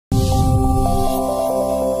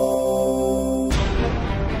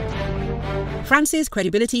France's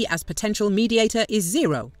credibility as potential mediator is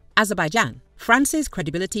zero. Azerbaijan. France's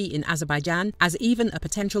credibility in Azerbaijan as even a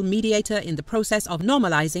potential mediator in the process of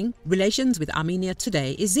normalizing relations with Armenia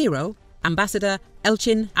today is zero. Ambassador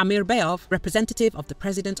Elchin Amirbayov, representative of the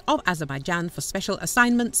President of Azerbaijan for Special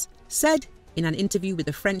Assignments, said in an interview with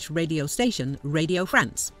the French radio station Radio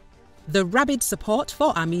France. The rabid support for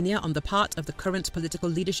Armenia on the part of the current political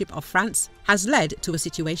leadership of France has led to a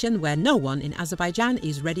situation where no one in Azerbaijan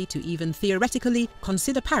is ready to even theoretically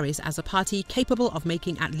consider Paris as a party capable of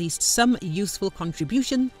making at least some useful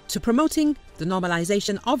contribution to promoting the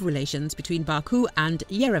normalization of relations between Baku and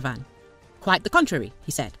Yerevan. Quite the contrary,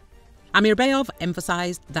 he said. Amirbayov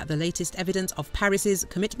emphasized that the latest evidence of Paris's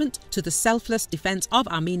commitment to the selfless defense of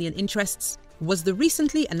Armenian interests was the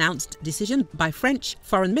recently announced decision by French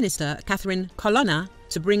Foreign Minister Catherine Colonna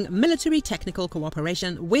to bring military technical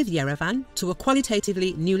cooperation with Yerevan to a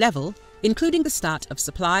qualitatively new level, including the start of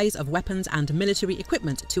supplies of weapons and military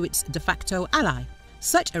equipment to its de facto ally.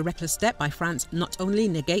 Such a reckless step by France not only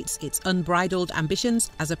negates its unbridled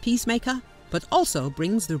ambitions as a peacemaker, but also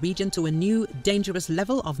brings the region to a new, dangerous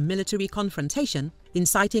level of military confrontation,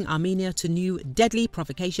 inciting Armenia to new deadly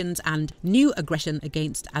provocations and new aggression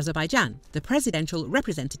against Azerbaijan, the presidential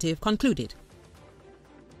representative concluded.